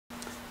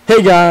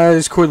Hey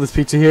guys,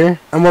 CordessPizza here,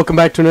 and welcome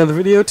back to another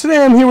video.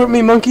 Today I'm here with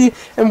me, Monkey,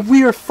 and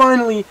we are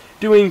finally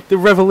doing the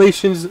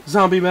Revelations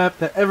zombie map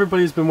that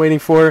everybody's been waiting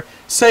for.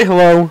 Say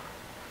hello.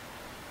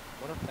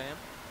 What up, fam?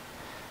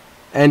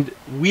 And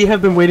we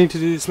have been waiting to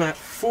do this map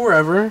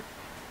forever,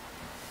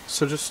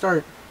 so just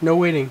start. No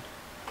waiting.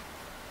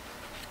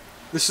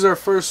 This is our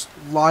first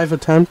live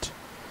attempt.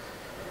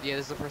 Yeah,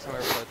 this is the first time I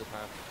ever played this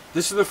map.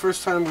 This is the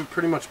first time we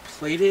pretty much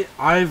played it.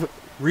 I've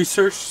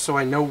researched so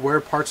I know where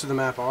parts of the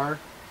map are.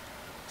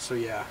 So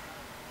yeah.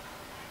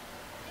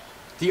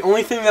 The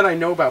only thing that I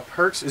know about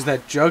perks is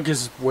that Jug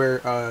is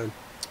where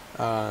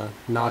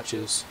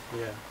notches.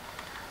 Yeah.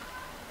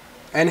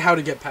 And how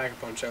to get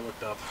Pack-a-Punch I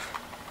looked up.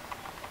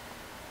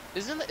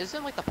 Isn't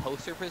like the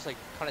poster for this like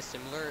kind of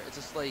similar? It's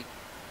just like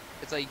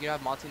you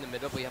have Monty in the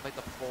middle, but you have like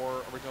the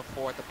original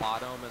four at the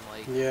bottom, and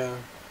like yeah.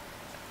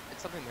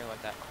 It's something weird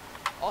like that.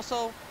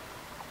 Also,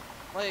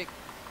 like.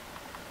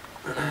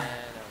 No.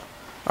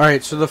 All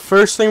right, so the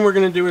first thing we're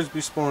gonna do is be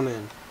spawn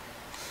in.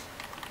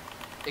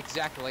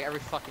 Exactly, like every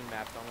fucking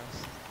map,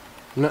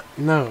 dumbass.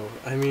 No,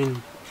 I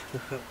mean,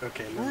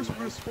 okay. Where's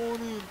we spawn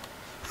in?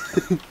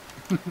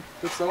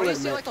 That's not what I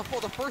meant. Like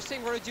the first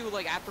thing we're gonna do,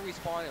 like after we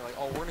spawn in, like,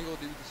 oh, we're gonna go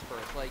do this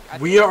first. Like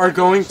we are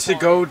going to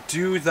go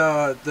do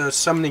the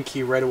summoning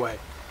key right away.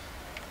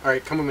 All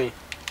right, come with me.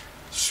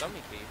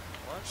 Summoning key?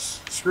 What?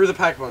 Screw the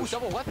Pack-a-Punch. Ooh,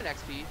 double weapon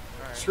XP.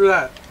 Alright. Screw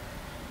that.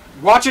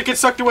 Watch it get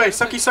sucked away.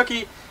 Sucky,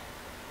 sucky.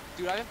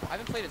 Dude, I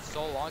haven't played it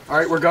so long. All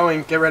right, we're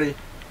going. Get ready.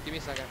 Give me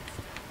a second.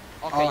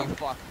 Okay, you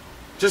fuck.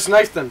 Just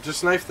knife them.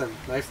 Just knife them.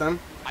 Knife them.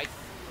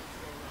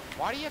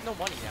 Why do you have no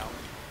money now?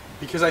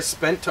 Because I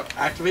spent to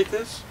activate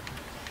this.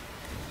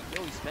 You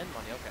always spend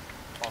money. Okay.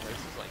 Oh, this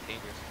is like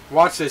dangerous.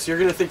 Watch this. You're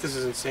gonna think this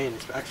is insane.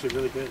 It's actually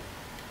really good.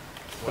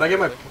 But I get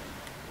my.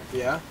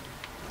 Yeah.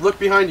 Look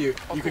behind you.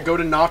 Oh, you cool. could go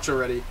to Notch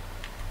already.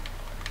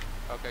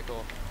 Okay,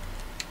 cool.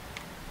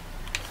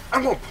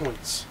 I want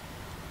points.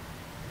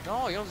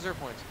 No, you don't deserve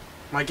points.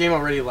 My game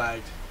already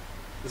lagged.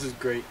 This is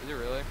great. Is it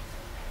really?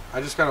 I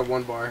just got a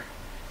 1 bar.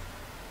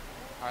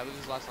 Alright, lose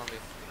this last zombie.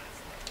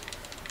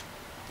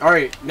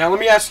 Alright, now let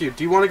me ask you.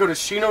 Do you want to go to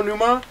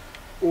Shinonuma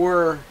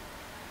or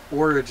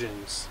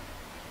Origins?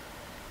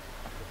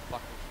 I could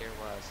fucking care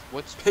less.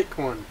 What's... Pick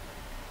one.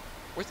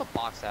 Where's the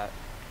box at?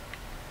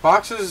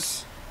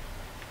 Boxes...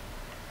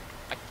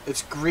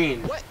 It's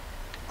green. What?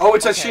 Oh,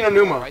 it's okay, at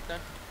Shinonuma. Right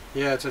then?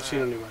 Yeah, it's at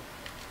Shinonuma.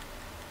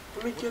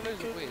 Let me get it.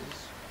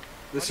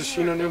 This is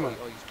Shinonuma.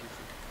 Oh,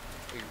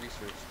 you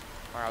researched.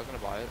 Alright, I was gonna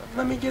buy it. Okay.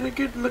 Let me get a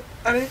good look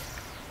at it.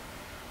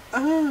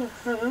 Oh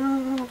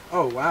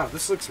wow,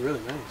 this looks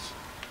really nice.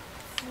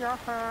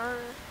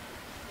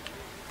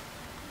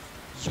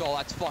 Yo,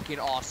 that's fucking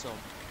awesome.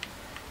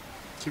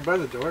 Can you buy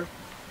the door,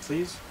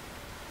 please?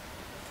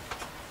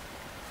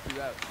 Do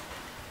that.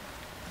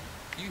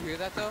 Do you hear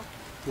that though?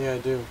 Yeah, I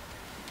do.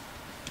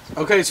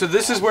 Okay, so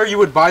this is where you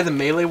would buy the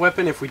melee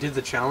weapon if we did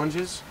the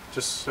challenges,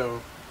 just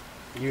so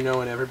you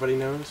know and everybody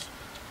knows.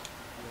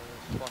 Yeah,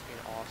 that's fucking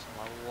awesome.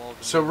 I love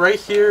it. So right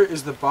here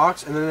is the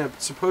box, and then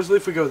supposedly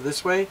if we go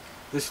this way,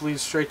 this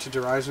leads straight to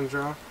Horizon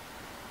Draw.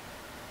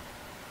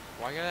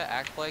 Why you gotta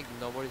act like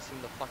nobody's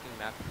seen the fucking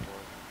map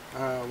before?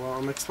 Well,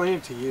 I'm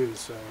explaining to you,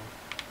 so...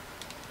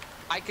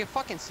 I can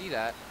fucking see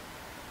that.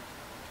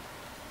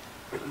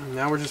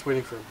 Now we're just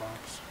waiting for a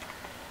box.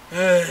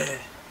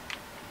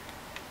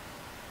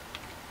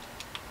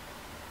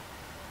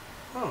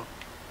 Oh.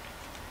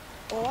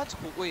 Oh, that's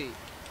cool. Wait.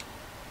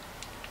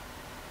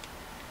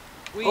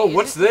 Wait, Oh,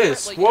 what's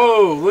this? Like,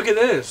 whoa, look at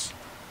this.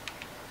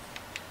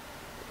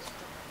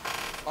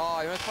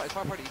 Oh, it's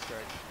part of the Easter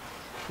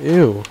egg.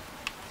 Ew.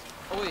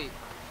 Oh, wait.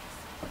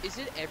 Is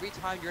it every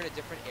time you're in a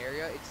different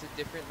area, it's a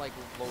different, like,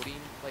 loading,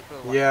 like, for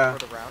the, for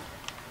the round?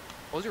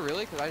 Oh, is it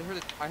really? Because I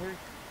heard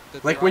the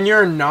like, when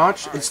you're in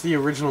Notch, it's the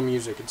original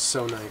music. It's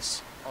so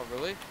nice. Oh,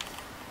 really?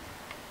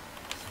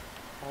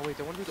 Oh, wait,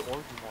 I want to do the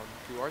Origin one.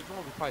 The Origin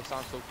one would probably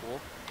sound so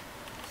cool.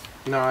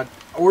 Nah,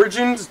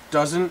 Origins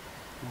doesn't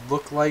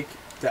look like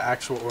the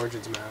actual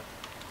Origins map.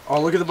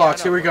 Oh, look at the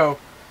box. Here we go.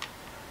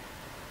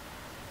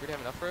 We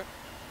have enough for it?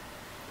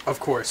 Of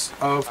course.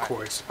 Of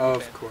course.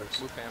 Of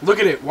course. Look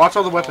at it. Watch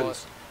all the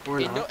weapons.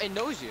 It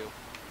knows you.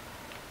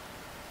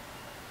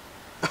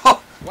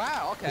 Oh!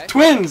 Wow, okay.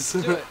 Twins!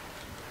 Let's do it.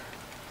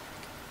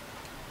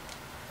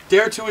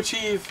 Dare to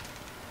achieve.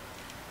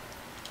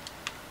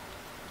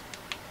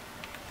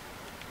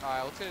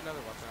 Alright, let's get another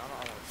weapon. I don't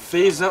want to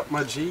Phase up,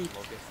 my G.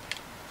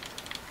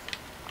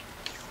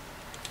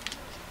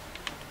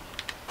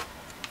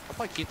 I'll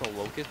probably keep the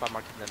Locust by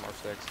marking them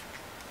R6.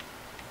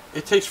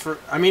 It takes for...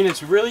 I mean,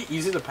 it's really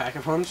easy to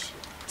Pack-a-Punch,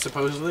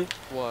 supposedly.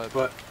 What?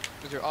 But...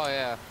 Oh,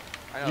 yeah.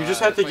 I know, you just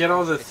have to get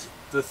all the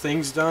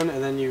things done,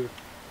 and then you...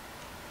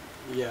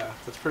 Yeah,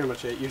 that's pretty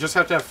much it. You just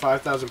have to have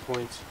 5,000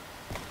 points.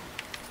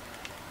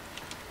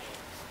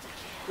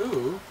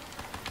 Ooh.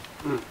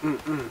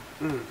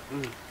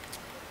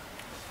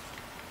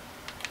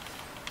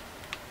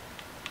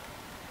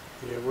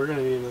 Yeah, we're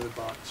gonna need another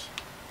box.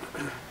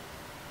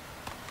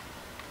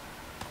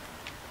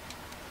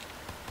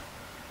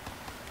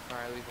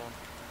 Alright, leave one.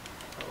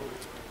 Oh.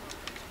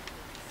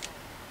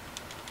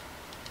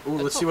 Ooh,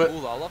 That's let's so see what.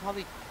 cool, though. I love how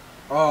they.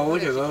 Oh,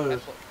 look at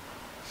those.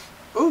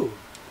 Ooh.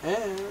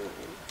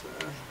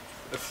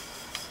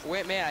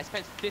 Wait, man, I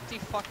spent 50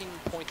 fucking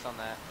points on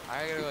that.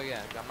 I gotta go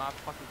again. I'm not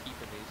fucking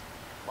keeping these.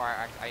 Or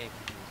I ain't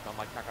keeping these, but I'm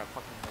like, not gonna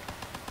fucking like.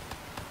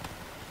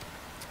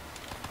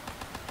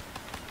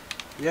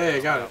 Yeah,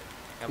 you got it.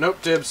 Yep.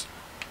 Nope, dibs.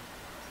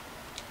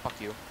 Fuck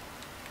you.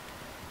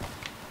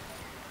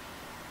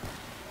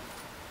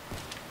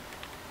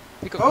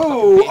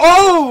 Oh!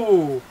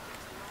 Oh!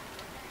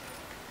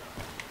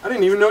 I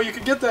didn't even know you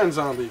could get that in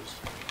zombies.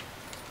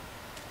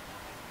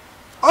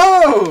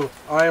 Oh!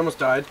 Oh, I almost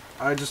died.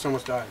 I just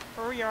almost died.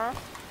 Oh, yeah.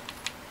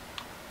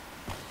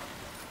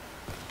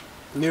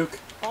 Nuke.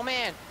 Oh,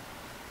 man.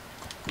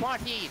 Quad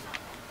feed.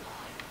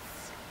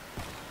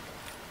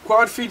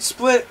 Quad feed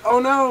split. Oh,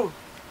 no.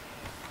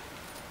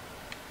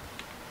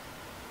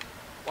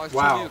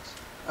 Wow.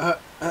 Wow.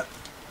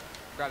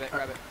 Grab it,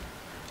 grab it.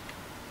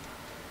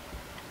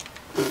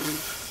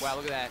 Wow,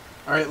 look at that.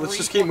 Alright, let's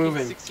just keep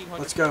moving. 1600.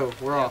 Let's go.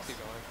 We're off. Keep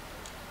going.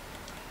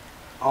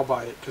 I'll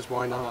buy it, because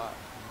why not?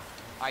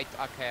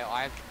 Okay.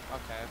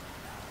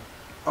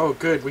 Oh,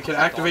 good. We can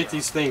activate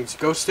these things.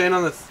 Go stand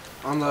on the...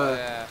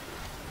 Yeah.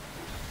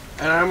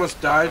 And I almost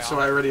died, so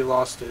I already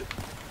lost it.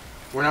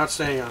 We're not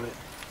staying on it.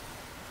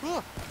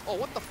 Oh,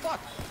 what the fuck?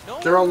 No.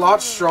 They're a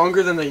lot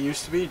stronger than they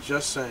used to be,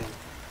 just saying.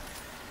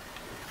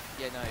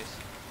 Yeah, nice.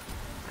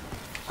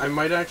 I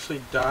might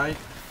actually die,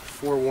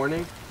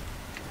 forewarning.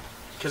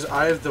 Because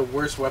I have the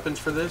worst weapons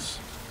for this.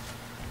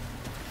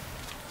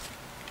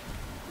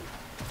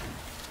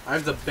 I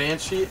have the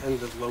Banshee and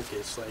the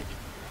Locust, like...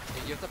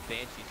 Yeah, you have the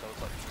Banshee, so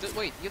it's like...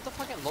 Wait, you have the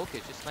fucking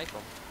Locust, just snipe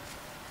them.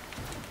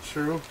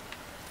 True.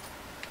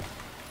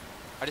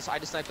 I just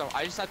sniped them.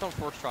 I just sniped them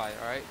first try,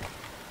 alright?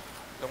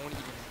 Don't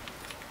even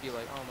be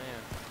like, oh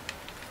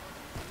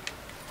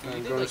man.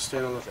 I'm going to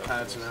stand on the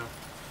pads now.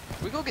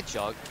 Can we go get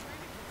Jug?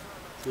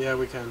 Yeah,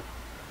 we can.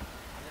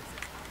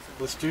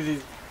 Let's do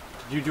the...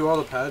 Did you do all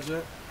the pads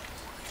yet?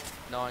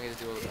 No, I'm gonna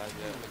do all the pads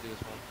yet. I'm gonna do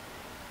this one.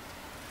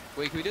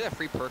 Wait, can we do that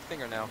free perk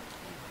thing or no?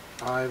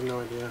 I have no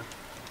idea.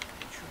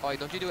 Oh, wait,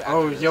 don't you do it after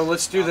Oh, this? yo,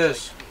 let's do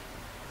this.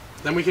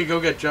 Like... Then we could go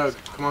get Jug.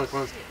 Come on,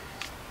 come on.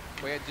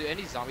 Wait, do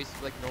any zombies,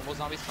 like normal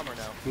zombies come or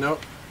no?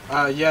 Nope.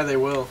 Yeah, they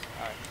will.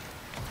 Alright.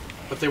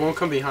 But they won't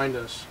come behind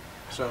us,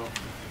 so...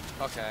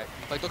 Okay.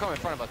 Like, they'll come in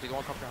front of us, but they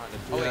won't come behind us.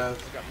 Oh, yeah.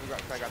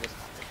 wait. I got this.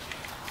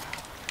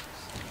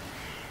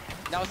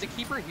 Now, is the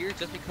keeper here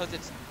just because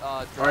it's,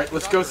 Alright,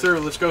 let's go through,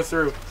 let's go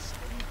through. Is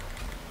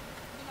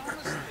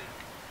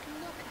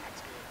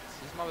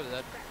this mother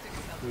dead?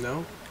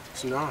 No,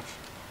 it's not.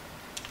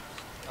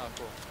 Oh,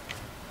 cool.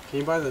 Can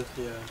you buy the...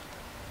 Yeah.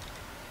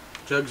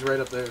 Jug's right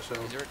up there, so...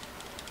 Is there...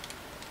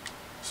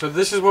 So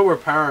this is what we're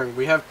powering.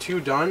 We have 2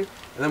 done,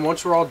 and then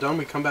once we're all done,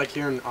 we come back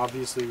here, and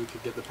obviously we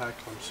could get the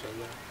pack punch, so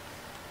yeah.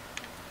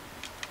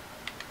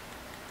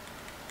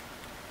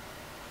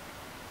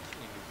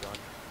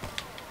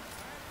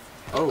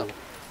 Oh.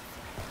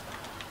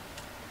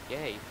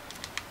 Yay.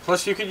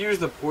 Plus, you could use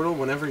the portal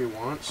whenever you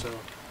want, so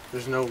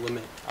there's no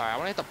limit. Alright, I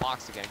want to hit the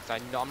box again, because I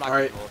know I'm not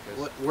Alright, getting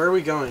Locust. where are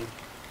we going?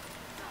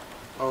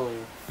 Oh.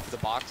 The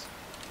box?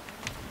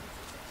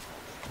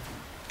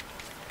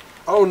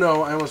 Oh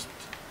no, I almost...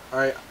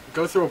 Alright,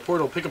 go through a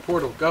portal. Pick a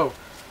portal. Go.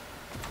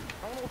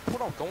 I don't know what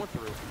portal I'm going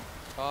through.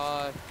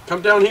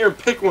 Come down here and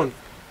pick one.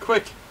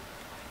 Quick.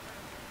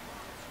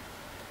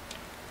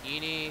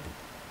 Eeny.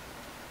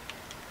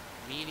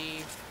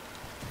 Meeny.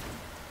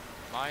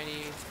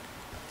 Miny.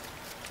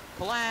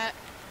 Collat.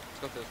 Let's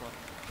go for this one.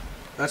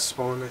 That's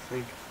spawn, I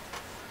think.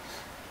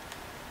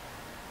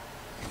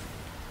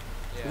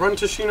 Yeah. Run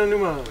to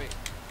Shinonuma. Wait.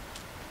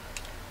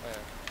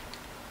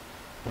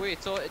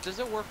 Wait, so does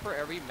it work for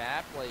every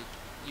map? Like,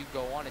 you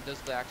go on, it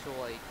does the actual,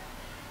 like,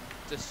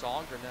 the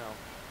song or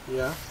no?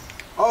 Yeah.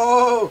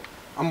 Oh!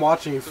 I'm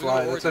watching you So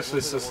fly. That's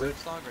actually so sick.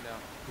 Song or no?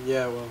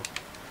 Yeah, well,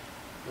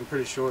 I'm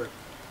pretty sure.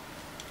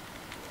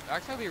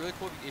 Actually, it'd be really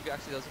cool if it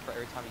actually does it for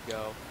every time you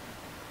go.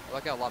 I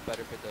like it a lot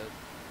better if it does.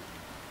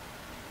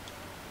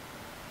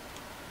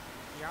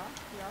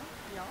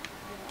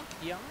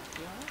 Yeah.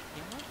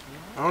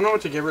 I don't know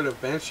what to get rid of,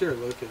 Banshee or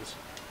Locust.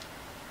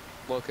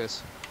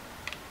 Locust.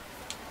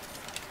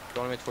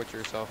 Don't even torture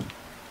yourself.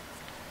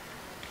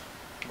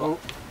 Oh.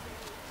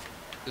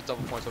 There's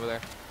double points over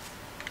there.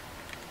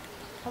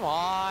 Come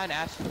on,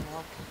 Ashton.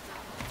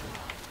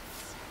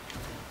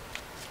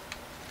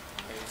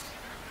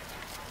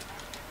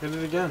 Hit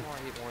it again. More, I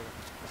hit more than...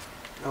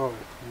 Oh,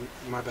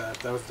 my bad.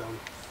 That was dumb.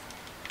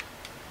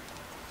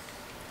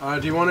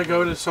 Do you want to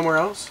go to somewhere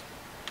else?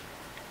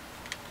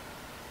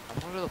 I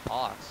want to go to the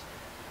box.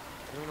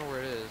 I don't know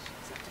where it is.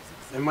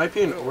 It might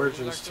be in Origins,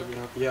 Origins, to actually? be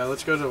honest. Yeah,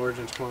 let's go to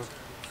Origins. Come on.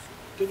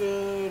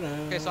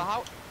 Okay, so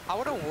how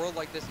would a world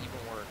like this even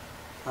work?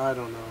 I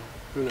don't know.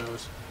 Who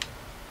knows?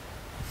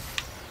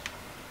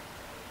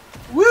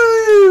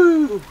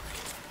 Woo!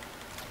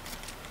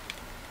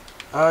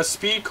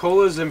 Speed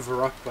Cola's in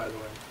Varuk, by the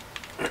way.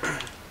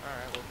 Alright,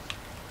 well,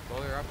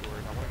 go there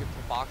afterwards. I want to get to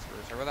the box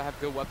first. I'd rather have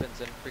good weapons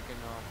than freaking,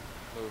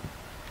 move.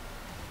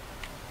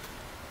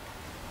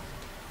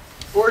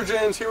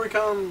 Origins, here we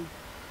come.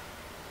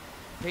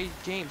 Hey,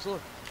 James,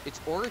 look. It's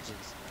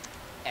Origins.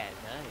 At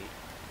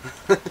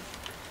night.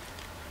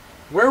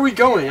 Where are we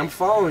going? I'm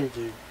following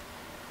you.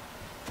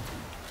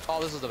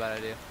 Oh, this is a bad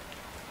idea.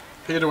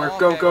 Pick it to work. Oh,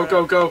 Go, okay, go,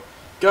 whatever. go,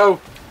 go. Go.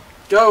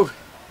 Go.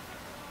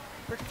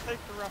 Take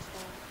the rest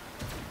one.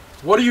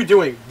 What are you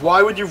doing?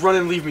 Why would you run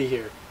and leave me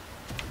here?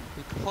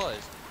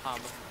 Because,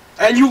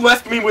 And you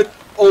left me with...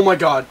 Oh my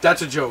god,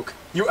 that's a joke.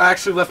 You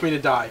actually left me to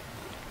die.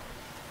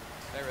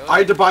 Hey, really? I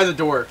had to buy the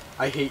door.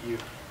 I hate you.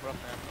 What up,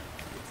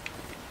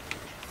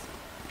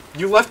 man?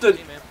 You left Hey,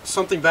 man.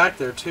 something back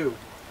there, too.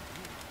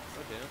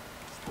 Okay.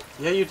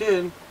 Yeah, you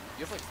did. You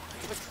have like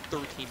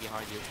 13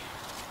 behind you.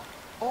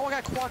 Oh, I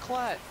got quad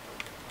clat.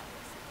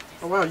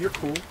 Oh wow, you're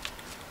cool.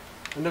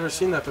 I've never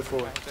seen that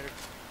before.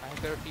 I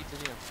have better feet than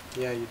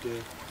you. Yeah, you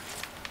did.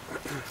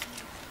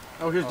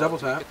 Oh, here's double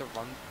do we tap. Get to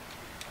run.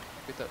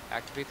 Get to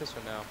activate this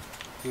or no?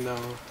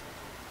 No.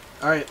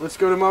 Alright, let's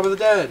go to Mob of the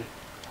Dead.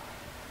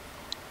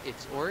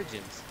 It's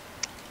Origins.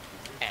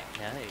 At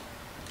night.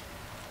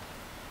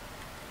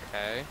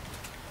 Okay.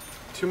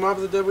 To Mob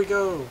of the Dead we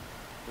go.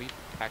 We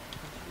packed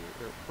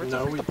here. Where's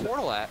No, the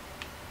portal at?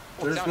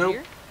 Oh, There's it's down no...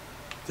 here?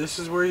 This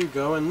is where you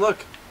go, and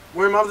look!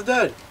 We're in Mob of the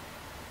Dead!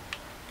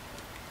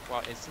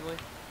 Wow, instantly?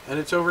 And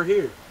it's over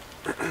here.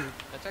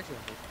 That's actually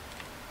cool.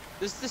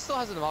 This still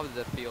has a Mob of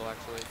the Dead feel,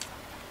 actually.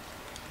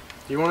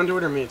 Do you want to do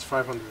it or me? It's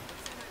 500.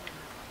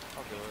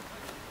 I'll do it.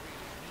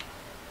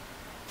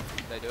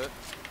 Did I do it?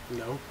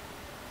 No.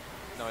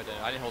 No, I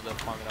didn't. I didn't hold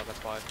it long enough,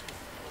 that's why.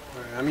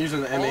 Alright, I'm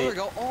using the M8. Oh, there we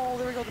go. Oh,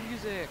 there we go, the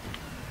music.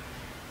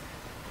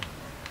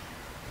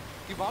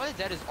 Dude, Mob of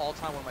the Dead is all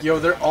time one of my Yo,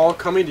 they're favorite all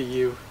games. coming to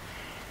you.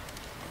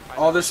 I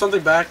Oh, know. there's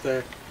something back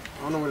there.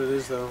 I don't know what it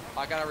is, though.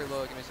 I gotta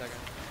reload, give me a second.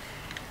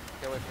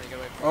 Get away from me, get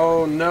away from me.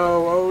 Oh,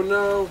 no, oh,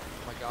 no. Oh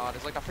my god,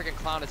 it's like a freaking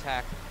clown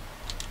attack.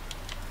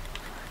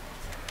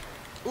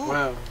 Ooh.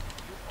 Wow.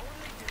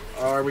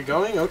 Are we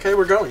going? Okay,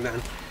 we're going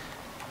then.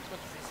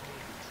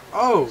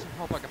 Oh, I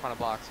hope I can find a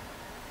box.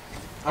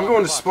 I'm Oh,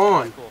 going to box. spawn.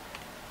 Alright, cool.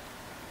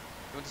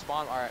 You want to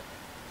spawn? Alright.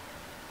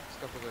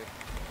 Let's go quickly.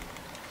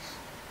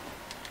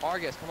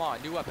 Argus, come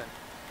on, new weapon.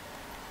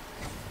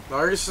 The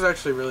Argus is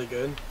actually really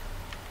good.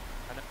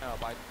 I know,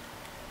 but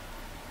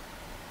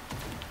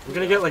I'm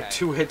gonna get like Okay.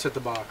 2 hits at the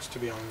box, to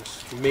be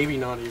honest. Maybe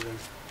not even.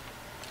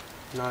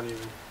 Not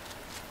even.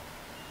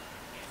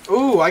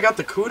 Ooh, I got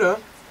the Kuda.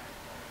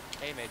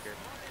 Haymaker.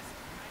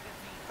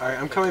 Alright,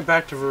 I'm coming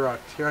back to Varuk.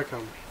 Here I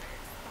come.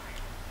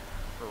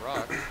 For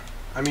rock.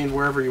 I mean,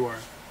 wherever you are.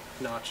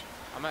 Notch.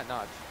 I'm at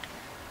Notch.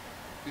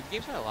 Dude, the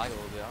game's trying to lag a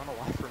little bit. I don't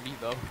know why for me,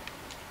 though.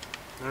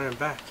 Alright, I'm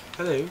back.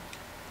 Hello.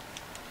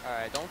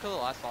 Alright, don't kill the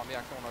last zombie. I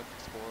actually want to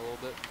explore a little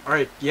bit.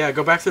 Alright, yeah,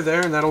 go back through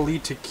there and that'll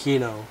lead to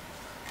Kino.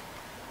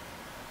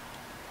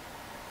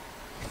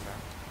 Okay.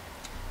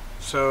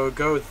 So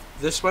go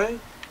this way?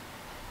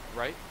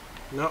 Right?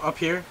 No, up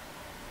here.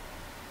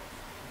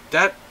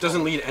 That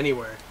doesn't lead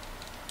anywhere.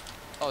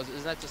 Oh,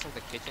 isn't that just like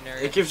the kitchen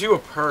area? It gives you a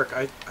perk.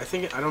 I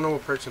think, I don't know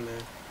what perk's in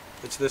there.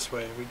 It's this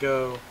way. We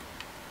go,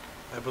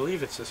 I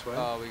believe it's this way.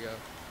 Oh, we go.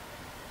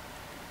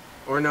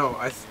 Or no,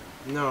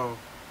 no.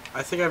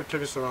 I think I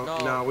took us the wrong,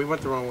 no, we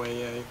went the wrong way,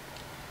 yeah.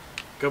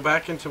 Go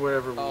back into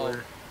wherever we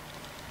were.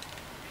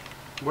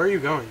 Where are you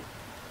going?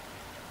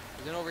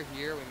 Isn't over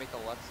here we make the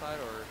left side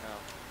or no?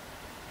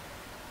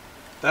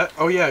 That,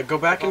 oh yeah, go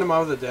back into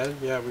Mob of the Dead.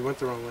 Yeah, we went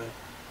the wrong way.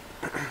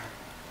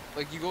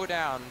 Like you go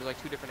down to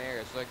like 2 different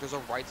areas. So, like there's a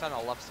right side and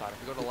a left side.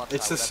 If you go to the left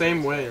It's side, the would that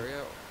same be way.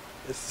 area?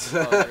 It's, Oh,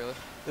 is it really?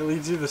 it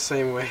leads you the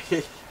same way.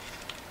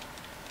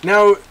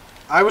 Now,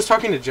 I was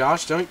talking to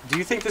Josh. Do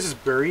you think this is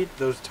buried,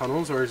 those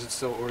tunnels, or is it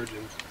still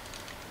Origins?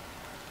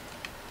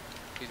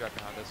 He's right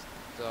behind us.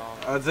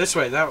 So, This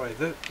way, that way.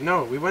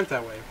 No, we went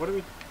that way. What do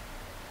we...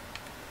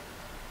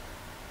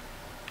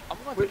 I'm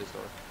going through this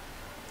door.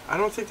 I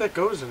don't think that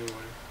goes anywhere.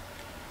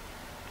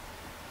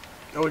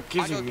 Oh, it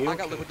gives you meal I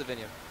got kit. liquid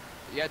divinium.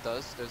 Yeah, it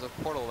does. There's a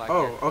portal back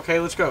Oh, here. okay,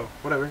 let's go.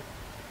 Whatever.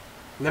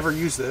 Never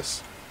use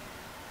this.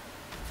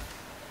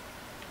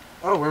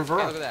 Oh, we're in Hey,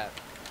 look Varrock. at that.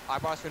 I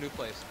brought us to a new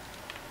place.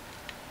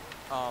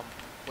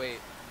 Wait.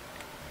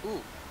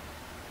 Ooh.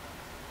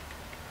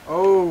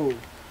 Oh.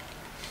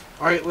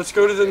 All right, let's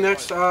go to the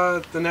next thing. Oh,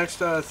 look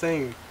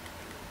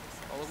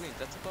at me.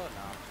 That's a button.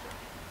 Nah.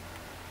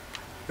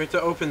 We have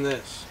to open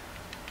this.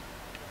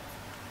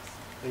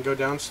 And go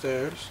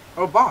downstairs.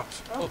 Oh,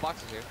 box. Oh,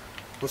 box is here.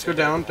 Let's go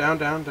down, down,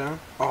 down, down.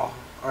 Oh,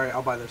 all right,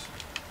 I'll buy this.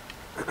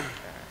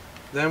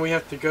 Then we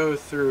have to go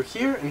through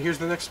here, and here's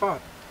the next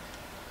spot.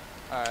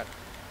 Alright.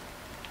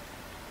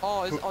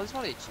 Oh, this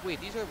one.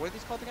 Wait, these are, what are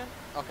these called again?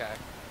 Okay.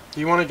 Do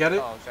you want to get it?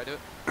 Oh, should I do it?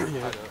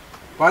 Yeah. I'll do it.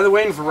 By the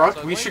way, in Varrock,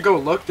 So we should go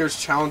look. There's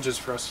challenges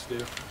for us to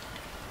do.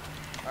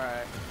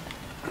 Alright.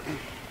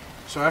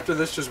 So after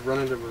this, just run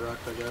into Varrock,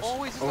 I guess.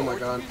 Oh, wait, is this Oh the my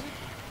Origins god. music?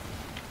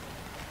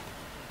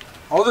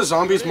 All the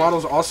zombies It is.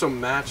 models also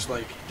match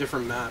like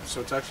different maps, so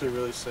it's actually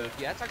really sick.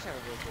 Yeah, that's actually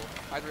really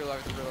cool. I'd reload.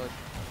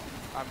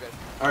 I'm good.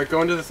 All right,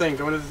 go into the thing.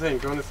 Go into the thing.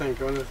 Go into the thing.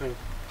 Go into the thing.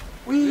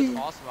 Whee! It's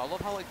awesome. I love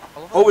how like.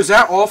 Oh, is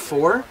that all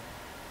 4?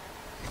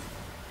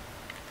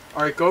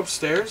 All right, go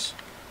upstairs.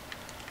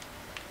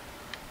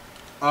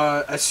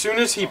 As soon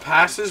as he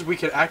passes, we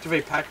could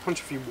activate Pack Punch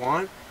if you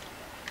want.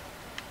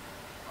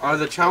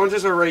 The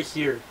challenges are right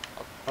here.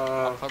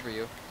 I'll cover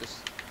you.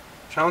 Just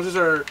challenges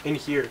are in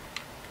here.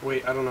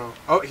 Wait, I don't know.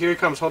 Oh, here he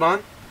comes. Hold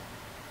on.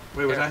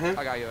 Wait, was that him?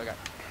 I got you.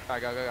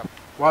 Alright, go.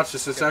 Watch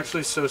this. It's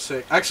actually so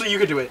sick. Actually, you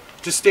could do it.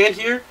 Just stand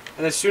here,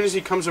 and as soon as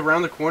he comes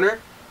around the corner,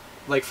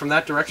 like from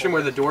that direction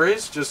where the door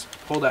is, just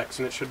hold X,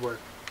 and it should work.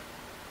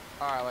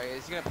 Alright, like,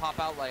 is he gonna pop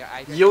out? Like,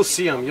 You'll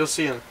see him. You'll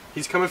see him.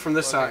 He's coming from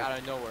this side. Out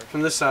of nowhere.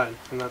 From this side.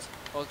 From that.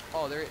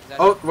 Oh, there. Is that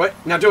Oh, what?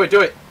 Now do it.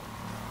 Do it.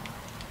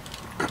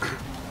 Okay,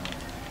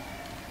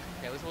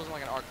 at least it wasn't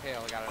like an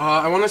RKO. Like,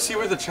 I want to see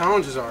where the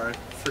challenges are. I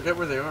forget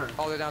where they are.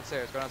 Oh, they're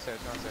downstairs. Go downstairs.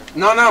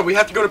 No, we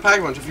have to go to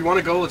Pack Punch. If you want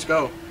to go, let's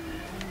go.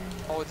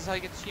 Oh, this is how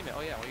you get the achievement.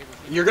 Oh, yeah. Well, you get the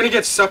achievement. You're gonna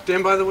get sucked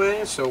in, by the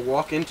way, so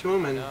walk into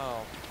him and.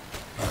 No.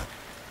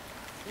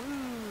 Woo!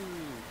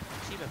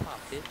 Achievement pop,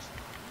 bitch.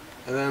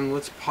 And then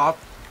let's pop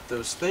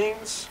those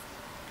things.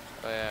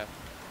 Oh, yeah.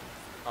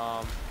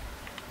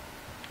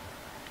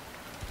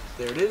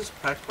 There it is,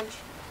 Pack Punch.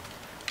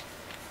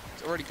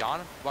 It's already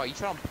gone? Wow, you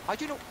shot him.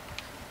 How'd you know?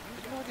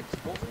 You know how these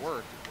both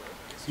work?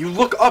 You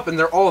look up and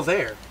they're all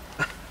there.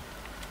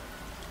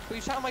 But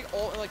you shot him like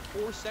all in like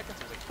 4 seconds.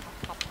 I was like,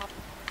 pop, pop, pop.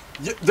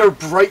 Yeah, they're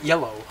bright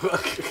yellow.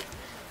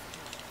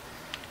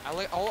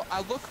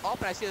 I look up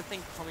and I see the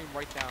thing coming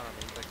right down on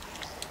me. Like,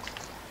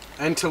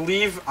 and to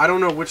leave, I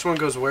don't know which one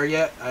goes where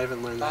yet. I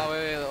haven't learned that. oh,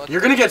 wait,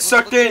 You're gonna get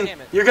sucked in.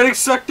 You're getting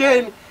sucked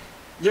in.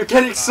 You're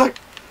getting sucked.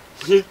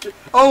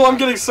 Oh, I'm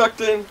getting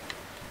sucked in.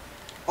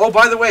 Oh,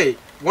 by the way,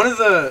 one of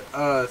the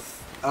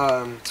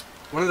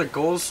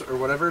goals or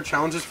whatever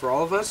challenges for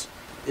all of us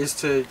is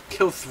to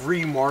kill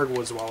 3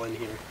 Margwas while in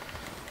here.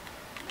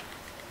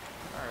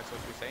 Alright, so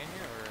what you're saying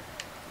here,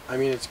 or? I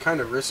mean, it's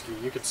kind of risky.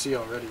 You can see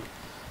already.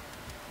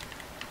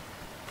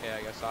 Yeah,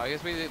 I guess so. I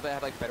guess we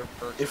had like better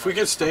perks. If we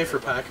could stay for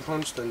Pack a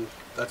Punch, then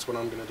that's what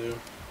I'm gonna do.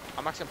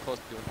 I'm actually close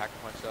to doing Pack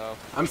a Punch, so.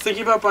 I'm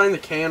thinking about buying the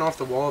can off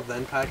the wall,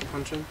 then Pack a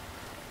Punching.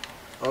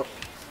 Oh.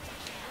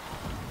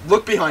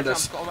 Look behind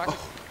us.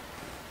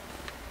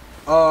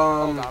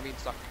 Oh, God, I'm being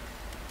stuck.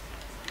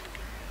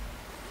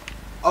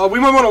 We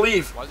might want to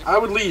leave. I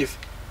would leave.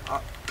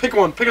 Pick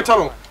one. Pick a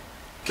tunnel.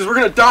 Because we're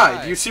going to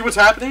die. Do you see what's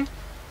happening?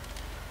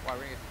 Why, we're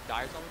going to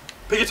die or something?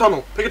 Pick a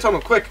tunnel. Pick a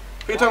tunnel. Quick.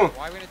 Pick a tunnel.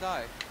 Why are we going to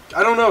die?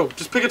 I don't know.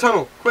 Just pick a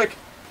tunnel. Quick.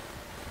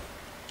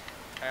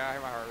 Hey, I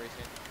hear my heart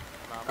racing.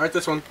 Alright,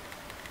 this one.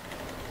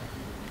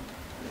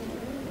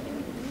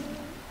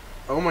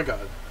 Oh my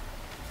god.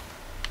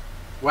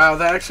 Wow,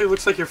 that actually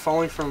looks like you're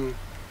falling from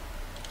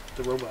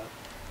the robot.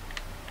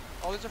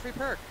 Oh, there's a free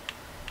perk.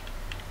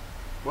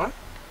 What?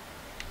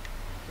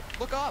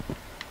 Look up.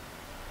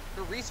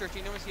 For research,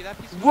 you never see that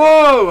piece of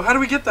Whoa! How do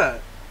we get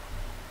that?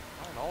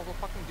 I don't know. Go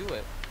fucking do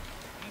it.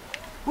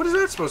 What is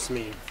that supposed to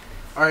mean?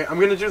 Alright, I'm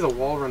gonna do the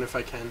wall run if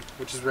I can,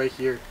 which is right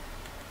here.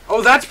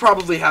 Oh, that's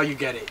probably how you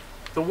get it.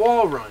 The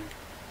wall run.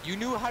 You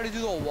knew how to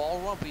do the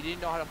wall run, but you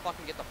didn't know how to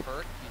fucking get the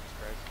perk? Jesus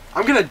Christ.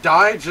 I'm gonna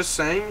die, just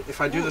saying,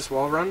 if I do this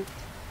wall run.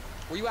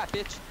 Where you at,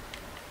 bitch?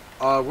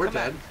 We're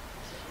dead.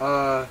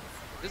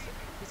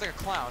 He's like a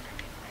clown.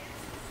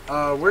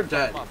 We're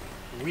dead.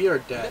 We are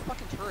That dead.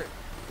 fucking turret.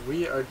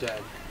 We are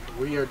dead.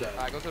 We are dead.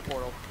 Alright, go to the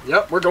portal.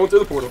 Yep, we're going through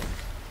the portal.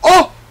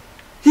 Oh!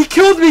 He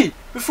killed me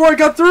before I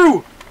got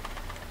through!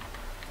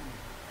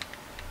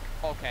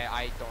 Okay,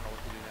 I don't know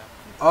what to do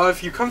now.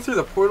 If you come through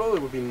the portal,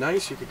 it would be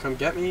nice. You could come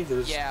get me.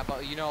 Yeah,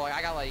 but you know, like,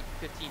 I got like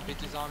 15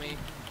 bitches on me.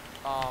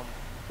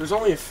 There's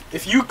only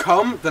if you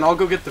come, then I'll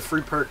go get the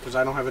free perk because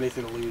I don't have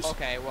anything to lose.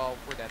 Okay, well,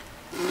 we're dead.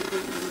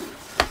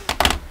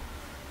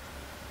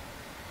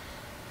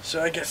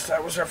 So I guess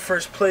that was our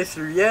first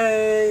playthrough.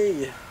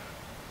 Yay!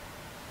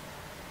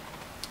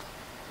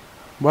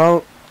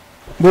 Well,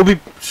 we'll be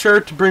sure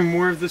to bring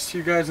more of this to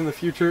you guys in the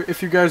future.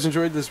 If you guys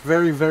enjoyed this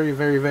very, very,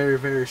 very, very,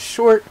 very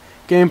short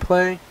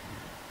gameplay,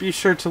 be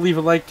sure to leave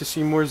a like to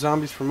see more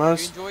zombies from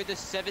us. If you enjoyed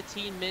this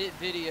 17-minute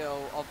video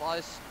of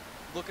us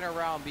looking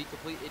around being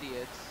complete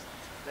idiots,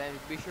 then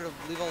be sure to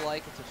leave a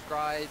like and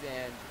subscribe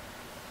and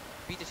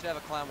beat the shit out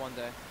of a clown one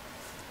day.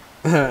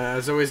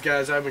 As always,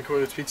 guys, I've been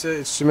CordessPizza.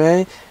 It's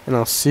Jamae, and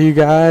I'll see you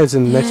guys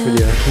in the next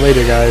video.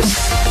 Later,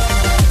 guys.